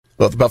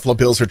Well, the Buffalo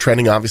Bills are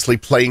trending, obviously,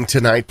 playing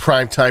tonight,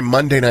 primetime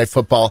Monday Night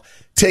Football,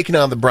 taking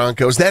on the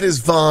Broncos. That is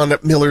Von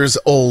Miller's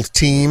old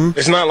team.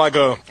 It's not like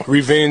a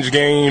revenge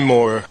game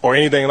or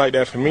anything like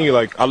that for me.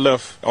 Like, I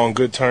left on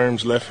good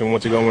terms, left and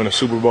went to go win a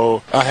Super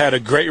Bowl. I had a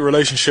great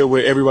relationship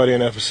with everybody in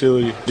that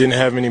facility. Didn't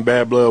have any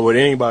bad blood with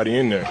anybody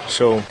in there.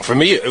 So, for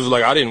me, it was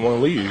like I didn't want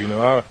to leave. You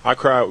know, I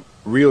cried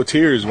real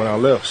tears when I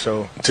left.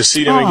 So, to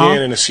see them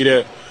again and to see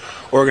that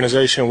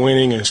organization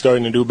winning and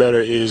starting to do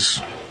better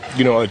is,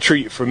 you know, a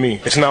treat for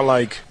me. It's not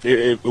like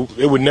it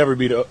would never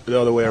be the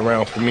other way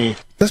around for me.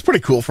 That's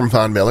pretty cool from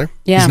Von Miller.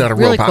 Yeah, he's not a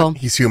really robot. cool.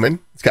 He's human.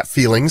 He's got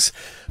feelings.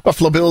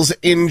 Buffalo Bills'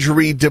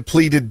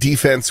 injury-depleted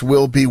defense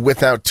will be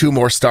without two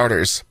more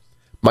starters.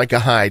 Micah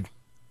Hyde,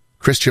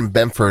 Christian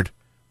Benford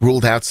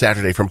ruled out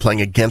Saturday from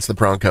playing against the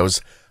Broncos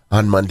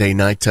on Monday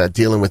night,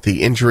 dealing with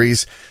the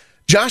injuries.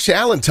 Josh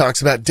Allen talks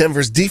about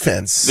Denver's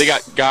defense. They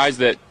got guys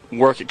that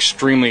work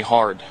extremely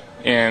hard,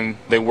 and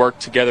they work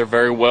together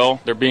very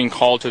well. They're being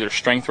called to their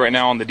strength right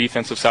now on the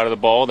defensive side of the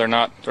ball. They're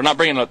not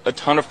bringing a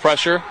ton of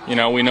pressure. You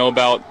know, we know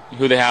about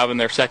who they have in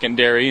their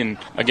secondary, and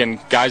again,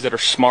 guys that are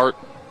smart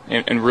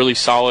and really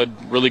solid,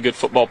 really good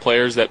football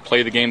players that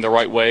play the game the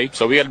right way.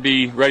 So we got to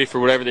be ready for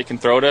whatever they can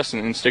throw at us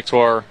and stick to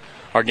our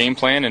game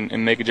plan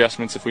and make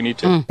adjustments if we need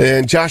to.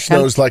 And Josh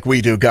knows, like we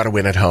do, got to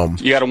win at home.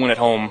 You got to win at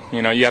home.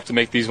 You know, you have to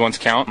make these ones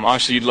count.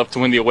 Obviously, you'd love to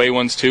win the away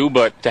ones too,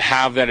 but to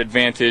have that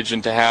advantage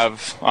and to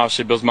have,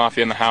 obviously, Bills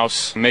Mafia in the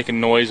house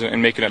making noise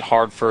and making it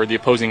hard for the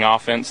opposing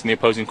offense and the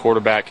opposing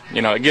quarterback,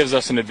 you know, it gives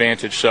us an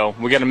advantage. So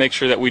we got to make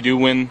sure that we do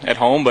win at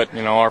home, but,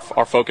 you know,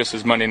 our focus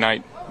is Monday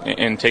night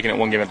and taking it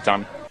one game at a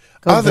time.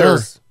 Other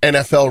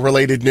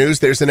NFL-related news,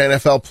 there's an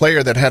NFL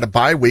player that had a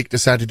bye week,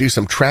 decided to do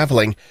some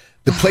traveling.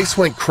 The place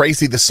went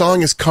crazy. The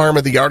song is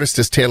Karma. The artist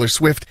is Taylor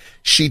Swift.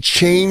 She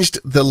changed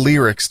the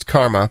lyrics to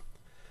Karma.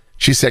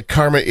 She said,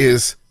 Karma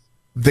is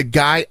the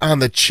guy on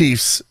the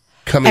Chiefs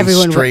coming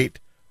straight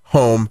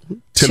home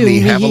to me.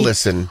 Have a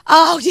listen.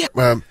 Oh,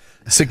 yeah.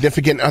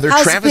 Significant other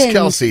Travis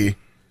Kelce,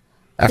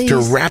 after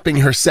wrapping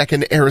her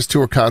second Eras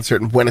Tour concert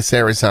in Buenos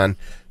Aires on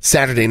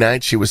Saturday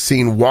night, she was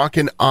seen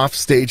walking off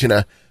stage in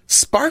a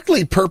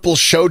sparkly purple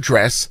show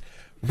dress,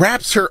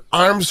 wraps her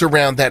arms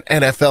around that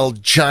NFL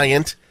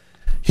giant.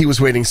 He was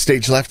waiting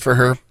stage left for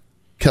her.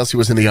 Kelce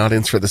was in the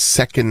audience for the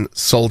second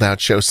sold-out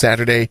show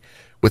Saturday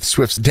with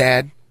Swift's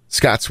dad,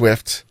 Scott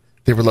Swift.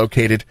 They were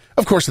located,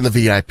 of course, in the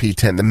VIP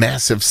tent, the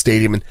massive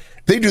stadium, and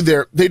they do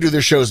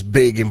their shows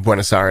big in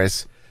Buenos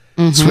Aires.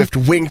 Swift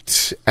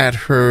winked at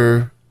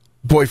her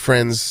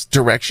boyfriend's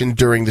direction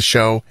during the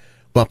show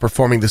while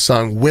performing the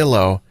song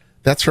Willow.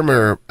 That's from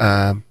her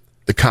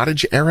the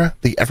Cottage era,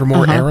 the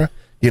Evermore era,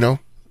 you know,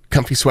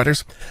 comfy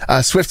sweaters.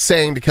 Swift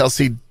sang to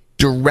Kelce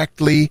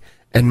directly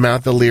and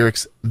mouthed the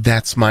lyrics,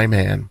 "That's my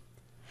man."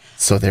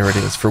 So there it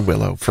is for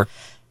Willow, for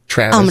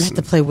Travis. I'm going to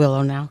have to play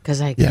Willow now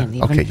because I can't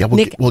even. Okay, yeah,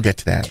 we'll get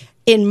to that.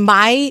 In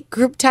my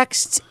group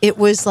text, it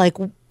was like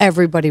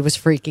everybody was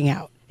freaking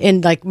out in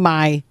like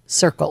my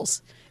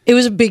circles. It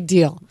was a big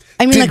deal.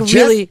 I mean, Did like Jeff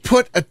really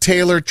put a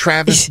Taylor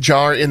Travis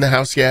jar in the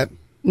house yet?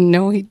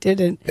 No, he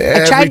didn't.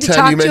 Every I tried to time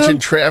talk you to mention him.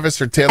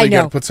 Travis or Taylor, you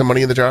got to put some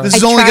money in the jar. This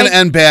is only going to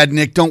end bad,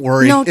 Nick. Don't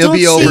worry. No, It'll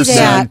be don't over say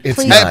that, soon.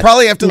 please. not.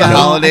 Probably after the No,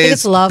 holidays. I think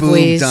it's love, boom,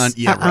 Weez. done.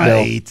 Yeah,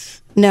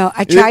 right. No,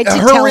 I tried to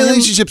Her tell him.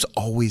 relationships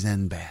always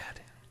end bad.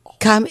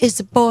 Come is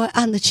the boy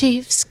on the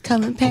Chiefs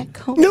coming back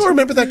home. No,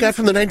 remember that guy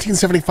from the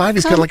 1975?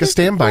 He's kind of like a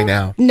standby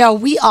now. No,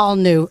 we all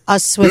knew,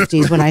 us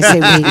Swifties, when I say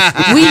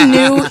we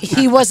knew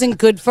he wasn't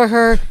good for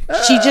her.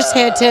 She just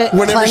had to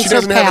Whenever she cleanse her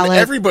doesn't have palate.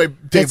 everybody,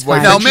 It's Dave White.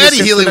 fine. No, She's Matty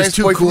just Healy a was nice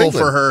too boy from cool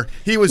England. for her.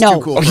 He was No.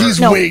 too cool Oh, for he's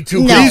her. way too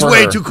cool No. He's for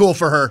way her. too cool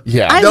for her.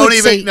 Yeah. I Don't would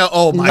even. say- No.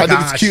 Oh my I think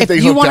it's gosh. cute they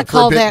If you hooked want to up for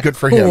a call bit. that Good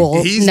for cool,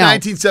 him. He's no.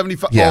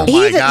 1975. Yeah. Oh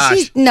my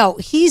gosh.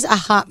 He's a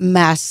hot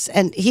mess,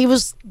 and he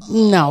was he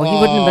wouldn't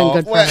have been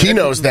good for her. He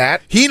knows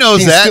that. He knows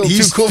He's that. still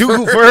He's too too cool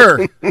cool for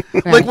for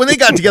her. Like when they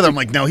got together, I'm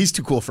like, no, he's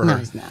too cool for her. No,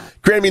 he's not.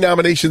 Grammy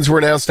nominations were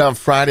announced on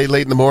Friday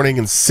late in the morning,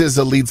 and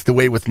SZA leads the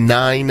way with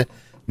 9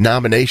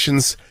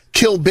 nominations.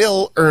 Kill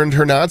Bill earned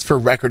her nods for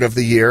Record of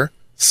the Year,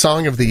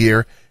 Song of the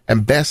Year,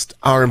 and Best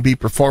R&B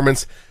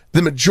Performance.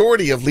 The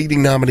majority of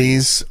leading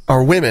nominees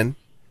are women,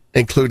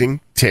 including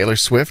Taylor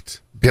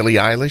Swift, Billie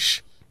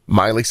Eilish,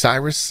 Miley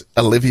Cyrus,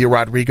 Olivia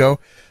Rodrigo,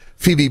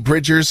 Phoebe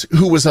Bridgers,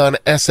 who was on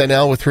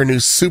SNL with her new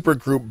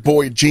supergroup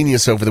Boy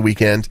Genius over the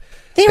weekend.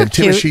 They were and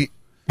cute.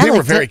 They were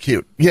liked very it.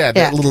 cute. Yeah,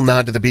 that Yeah. little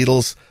nod to the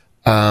Beatles.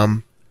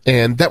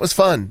 And that was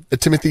fun. The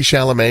Timothy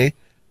Chalamet,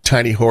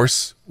 Tiny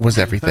Horse, was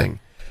everything.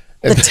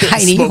 And The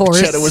Tiny Smoke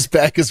Horse. Cheddar was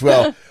back as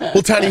well.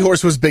 Well, Tiny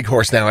Horse was Big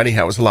Horse now.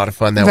 Anyhow, it was a lot of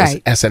fun. That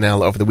Right. was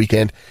SNL over the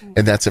weekend.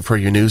 And that's it for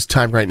your news.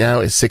 Time right now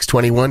is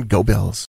 6:21. Go Bills.